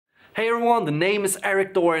Hey everyone, the name is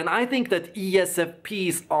Erik Thor, and I think that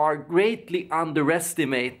ESFPs are greatly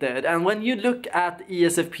underestimated. And when you look at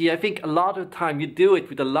ESFP, I think a lot of the time you do it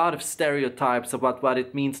with a lot of stereotypes about what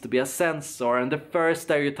it means to be a sensor. And the first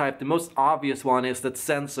stereotype, the most obvious one, is that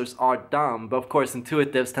sensors are dumb. But of course,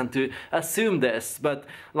 intuitives tend to assume this. But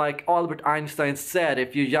like Albert Einstein said,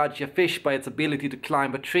 if you judge a fish by its ability to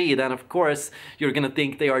climb a tree, then of course you're gonna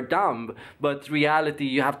think they are dumb. But reality,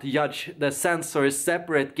 you have to judge the sensors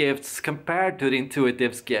separate gifts compared to the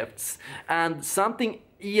intuitive's gifts. And something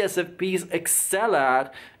ESFPs excel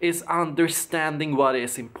at is understanding what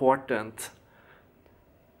is important.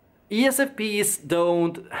 ESFPs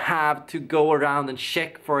don't have to go around and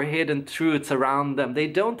check for hidden truths around them. They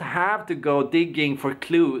don't have to go digging for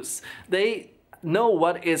clues. They know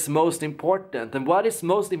what is most important, and what is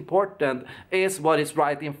most important is what is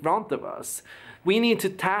right in front of us. We need to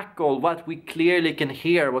tackle what we clearly can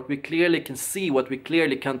hear, what we clearly can see, what we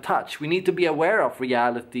clearly can touch. We need to be aware of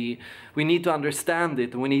reality. We need to understand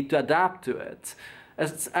it, and we need to adapt to it.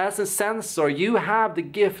 As a sensor, you have the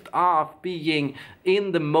gift of being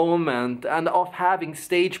in the moment and of having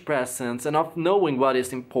stage presence and of knowing what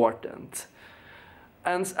is important.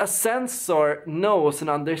 And a sensor knows and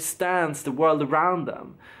understands the world around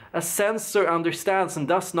them. A sensor understands and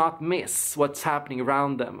does not miss what's happening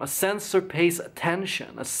around them. A sensor pays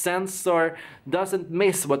attention. A sensor doesn't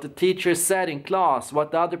miss what the teacher said in class,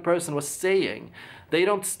 what the other person was saying. They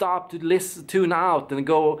don't stop to listen, tune out and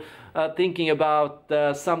go thinking about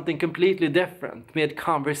something completely different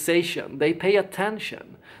mid-conversation. They pay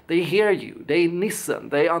attention. They hear you. They listen.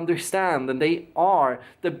 They understand. And they are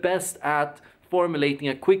the best at formulating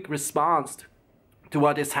a quick response to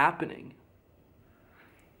what is happening.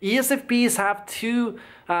 ESFPs have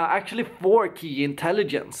actually four key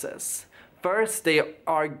intelligences. First, they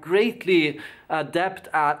are greatly adept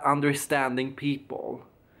at understanding people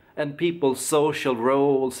and people's social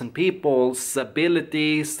roles and people's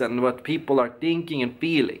abilities and what people are thinking and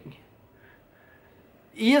feeling.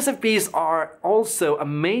 ESFPs are also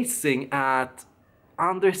amazing at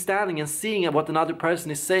understanding and seeing what another person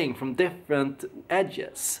is saying from different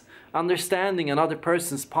edges. Understanding another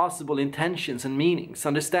person's possible intentions and meanings,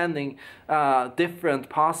 understanding different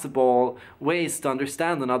possible ways to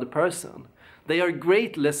understand another person. They are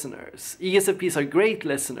great listeners. ESFPs are great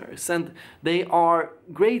listeners, and they are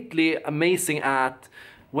greatly amazing at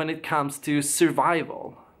when it comes to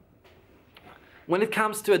survival. When it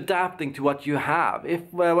comes to adapting to what you have,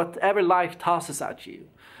 whatever life tosses at you.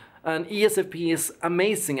 An ESFP is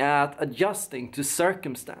amazing at adjusting to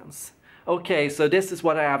circumstance. Okay, so this is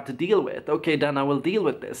what I have to deal with. Okay, then I will deal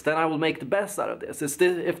with this. Then I will make the best out of this.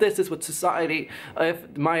 If this is what society,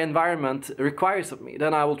 if my environment requires of me,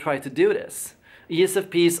 then I will try to do this.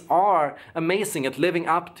 ESFPs are amazing at living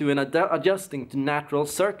up to and adjusting to natural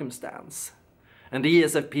circumstance. And the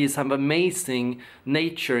ESFPs have amazing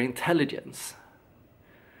nature intelligence.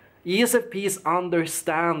 ESFPs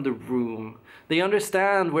understand the room. They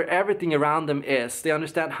understand where everything around them is. They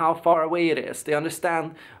understand how far away it is. They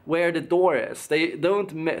understand where the door is. They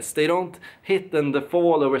don't miss. They don't hit and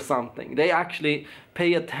fall over something. They actually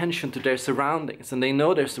pay attention to their surroundings, and they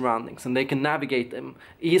know their surroundings, and they can navigate them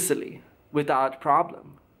easily without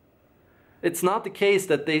problem. It's not the case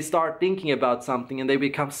that they start thinking about something and they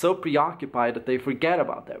become so preoccupied that they forget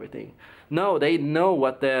about everything. No, they know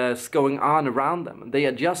what is going on around them, and they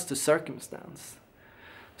adjust to circumstance.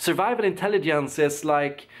 Survival intelligence is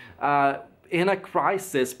like, in a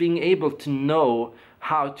crisis, being able to know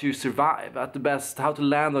how to survive at the best, how to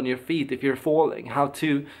land on your feet if you're falling, how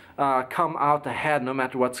to come out ahead no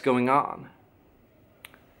matter what's going on.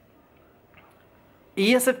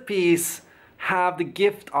 ESFPs have the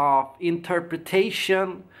gift of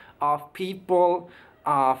interpretation of people,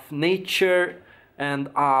 of nature, and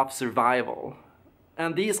of survival.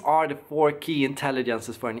 And these are the four key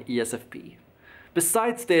intelligences for an ESFP.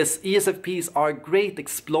 Besides this, ESFPs are great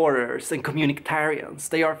explorers and communitarians.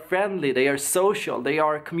 They are friendly, they are social, they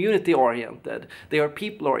are community-oriented, they are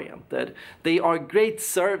people-oriented. They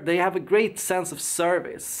have a great sense of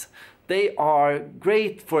service. They are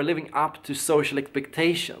great for living up to social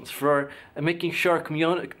expectations, for making sure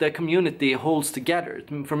the community holds together,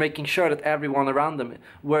 for making sure that everyone around them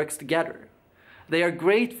works together. They are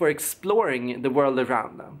great for exploring the world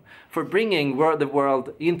around them, for bringing the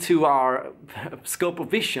world into our scope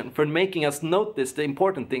of vision, for making us notice the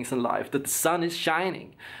important things in life, that the sun is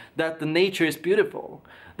shining, that the nature is beautiful,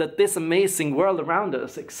 that this amazing world around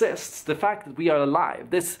us exists, the fact that we are alive,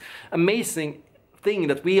 this amazing thing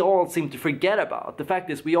that we all seem to forget about. The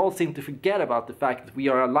fact is, we all seem to forget about the fact that we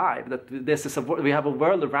are alive, that we have a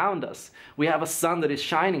world around us. We have a sun that is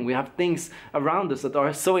shining. We have things around us that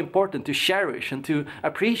are so important to cherish and to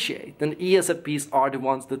appreciate. And ESFPs are the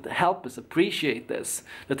ones that help us appreciate this,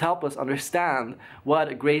 that help us understand what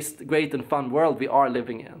a great and fun world we are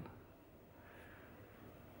living in.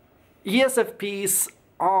 ESFPs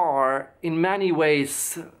are, in many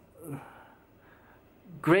ways,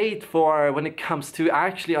 great for when it comes to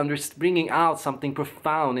actually bringing out something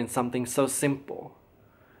profound in something so simple.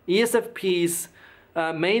 ESFPs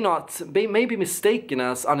may be mistaken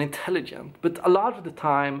as unintelligent, but a lot of the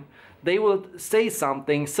time they will say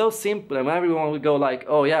something so simple and everyone will go like,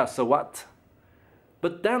 oh yeah, so what?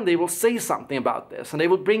 But then they will say something about this and they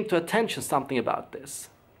will bring to attention something about this.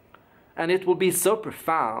 And it will be so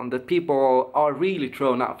profound that people are really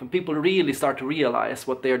thrown up and people really start to realize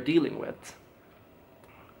what they are dealing with.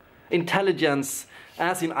 Intelligence,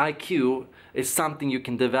 as in IQ, is something you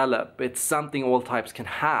can develop. It's something all types can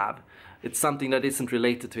have. It's something that isn't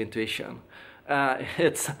related to intuition.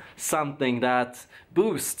 It's something that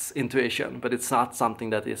boosts intuition, but it's not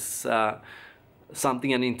something that is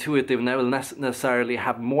something an intuitive will necessarily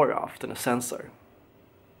have more of than a sensor.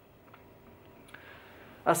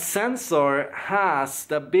 A sensor has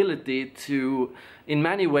the ability to, in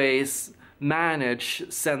many ways, manage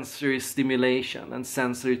sensory stimulation and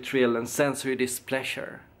sensory thrill and sensory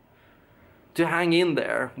displeasure. To hang in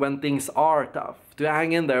there when things are tough. To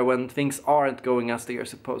hang in there when things aren't going as they are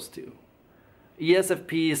supposed to.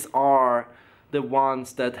 ESFPs are the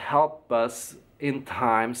ones that help us in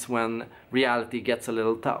times when reality gets a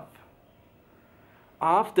little tough.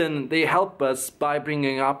 Often they help us by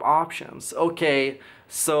bringing up options. Okay,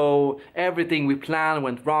 so everything we planned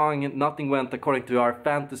went wrong and nothing went according to our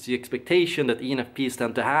fantasy expectation that ENFPs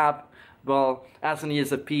tend to have. Well, as an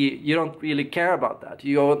ESFP, you don't really care about that.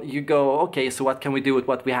 You go, okay, so what can we do with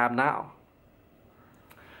what we have now?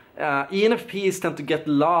 ENFPs tend to get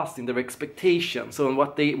lost in their expectations on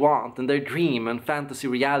what they want and their dream and fantasy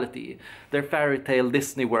reality, their fairy tale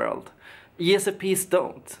Disney world. ESFPs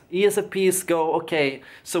don't. ESFPs go, okay,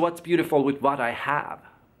 so what's beautiful with what I have?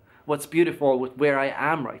 What's beautiful with where I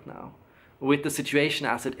am right now? With the situation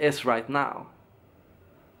as it is right now?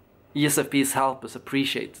 ESFPs help us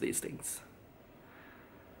appreciate these things.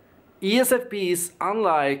 ESFPs,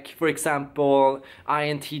 unlike, for example,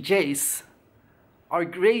 INTJs, are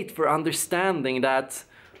great for understanding that,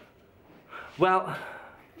 well,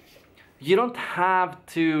 you don't have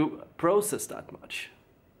to process that much.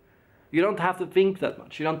 You don't have to think that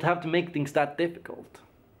much. You don't have to make things that difficult.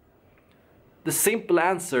 The simple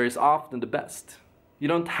answer is often the best. You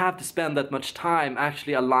don't have to spend that much time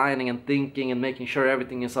actually aligning and thinking and making sure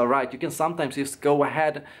everything is all right. You can sometimes just go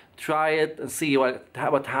ahead, try it and see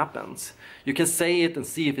what happens. You can say it and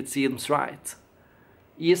see if it seems right.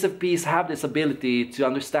 ESFPs have this ability to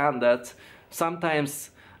understand that sometimes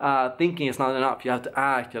thinking is not enough. You have to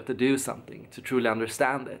act, you have to do something to truly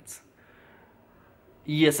understand it.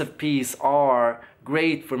 ESFPs are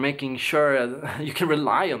great for making sure you can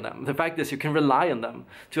rely on them. The fact is, you can rely on them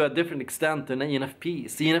to a different extent than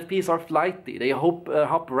ENFPs. ENFPs are flighty. They hop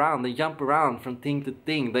around, they jump around from thing to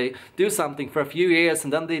thing. They do something for a few years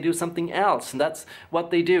and then they do something else. And that's what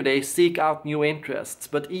they do. They seek out new interests.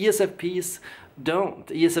 But ESFPs don't.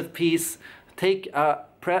 ESFPs take a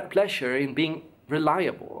pleasure in being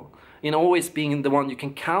reliable, in always being the one you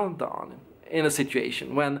can count on in a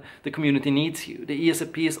situation when the community needs you. The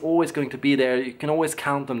ESFP is always going to be there. You can always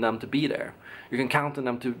count on them to be there. You can count on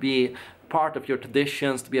them to be part of your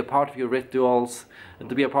traditions, to be a part of your rituals, and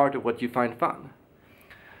to be a part of what you find fun.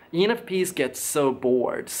 ENFPs get so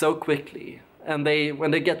bored so quickly, and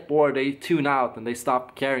when they get bored, they tune out and they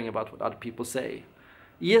stop caring about what other people say.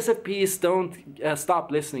 ESFPs don't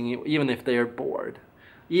stop listening even if they are bored.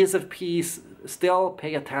 ESFPs still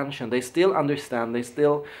pay attention, they still understand, they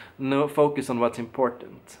still focus on what's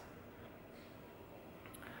important.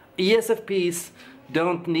 ESFPs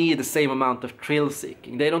don't need the same amount of thrill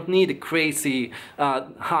seeking. They don't need the crazy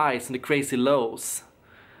highs and the crazy lows.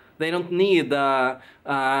 They don't need the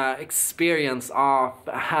experience of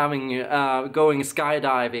going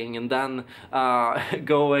skydiving and then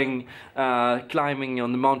going climbing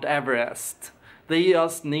on the Mount Everest. They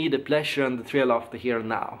just need the pleasure and the thrill of the here and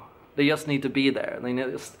now. They just need to be there. They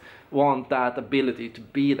just want that ability to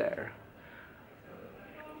be there.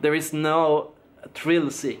 There is no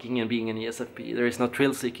thrill seeking in being an ESFP. There is no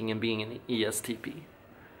thrill seeking in being an ESTP.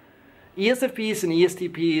 ESFPs and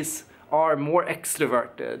ESTPs are more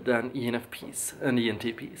extroverted than ENFPs and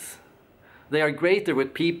ENTPs. They are greater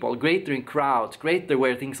with people, greater in crowds, greater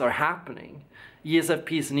where things are happening.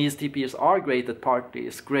 ESFPs and ESTPs are great at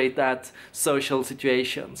parties, great at social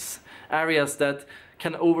situations, areas that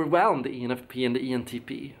can overwhelm the ENFP and the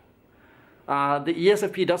ENTP. The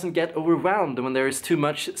ESFP doesn't get overwhelmed when there is too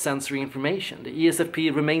much sensory information. The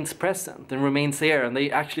ESFP remains present and remains there, and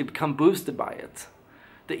they actually become boosted by it.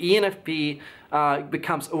 The ENFP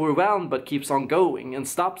becomes overwhelmed but keeps on going and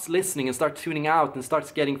stops listening and starts tuning out and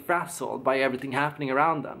starts getting frazzled by everything happening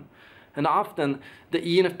around them. And often the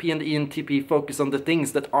ENFP and the ENTP focus on the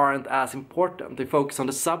things that aren't as important. They focus on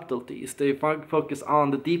the subtleties, they focus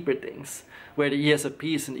on the deeper things, where the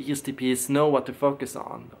ESFPs and ESTPs know what to focus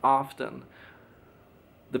on often.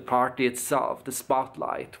 The party itself, the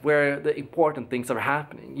spotlight, where the important things are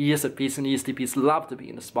happening. ESFPs and ESTPs love to be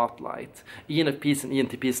in the spotlight. ENFPs and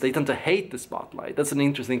ENTPs, they tend to hate the spotlight. That's an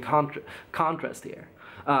interesting contrast here.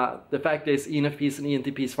 The fact is, ENFPs and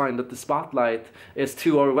ENTPs find that the spotlight is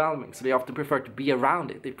too overwhelming, so they often prefer to be around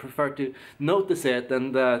it. They prefer to notice it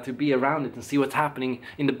and to be around it and see what's happening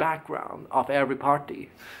in the background of every party.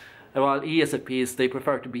 While ESFPs, they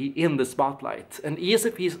prefer to be in the spotlight. And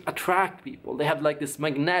ESFPs attract people. They have like this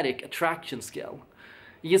magnetic attraction skill.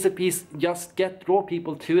 ESFPs just draw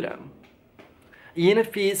people to them.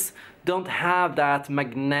 ENFPs don't have that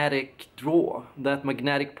magnetic draw, that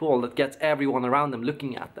magnetic pull that gets everyone around them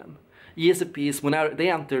looking at them. ESFPs, when they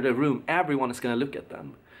enter the room, everyone is going to look at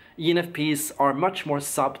them. ENFPs are much more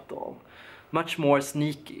subtle, much more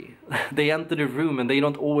sneaky. They enter the room and they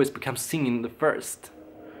don't always become seen the first.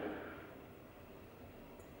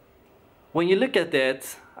 When you look at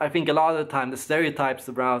it, I think a lot of the time the stereotypes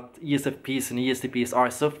about ESFPs and ESTPs are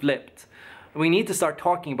so flipped. We need to start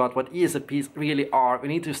talking about what ESFPs really are. We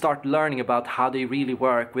need to start learning about how they really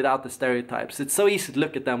work without the stereotypes. It's so easy to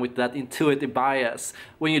look at them with that intuitive bias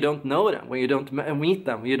when you don't know them, when you don't meet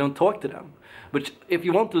them, when you don't talk to them. But if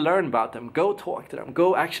you want to learn about them, go talk to them.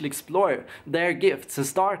 Go actually explore their gifts and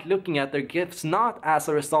start looking at their gifts not as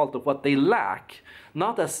a result of what they lack,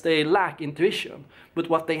 not as they lack intuition, but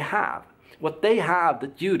what they have. What they have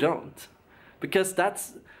that you don't. Because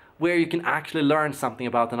that's where you can actually learn something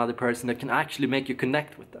about another person that can actually make you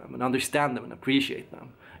connect with them and understand them and appreciate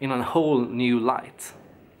them in a whole new light.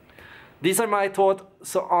 These are my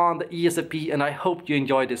thoughts on the ESFP, and I hope you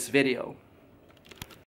enjoyed this video.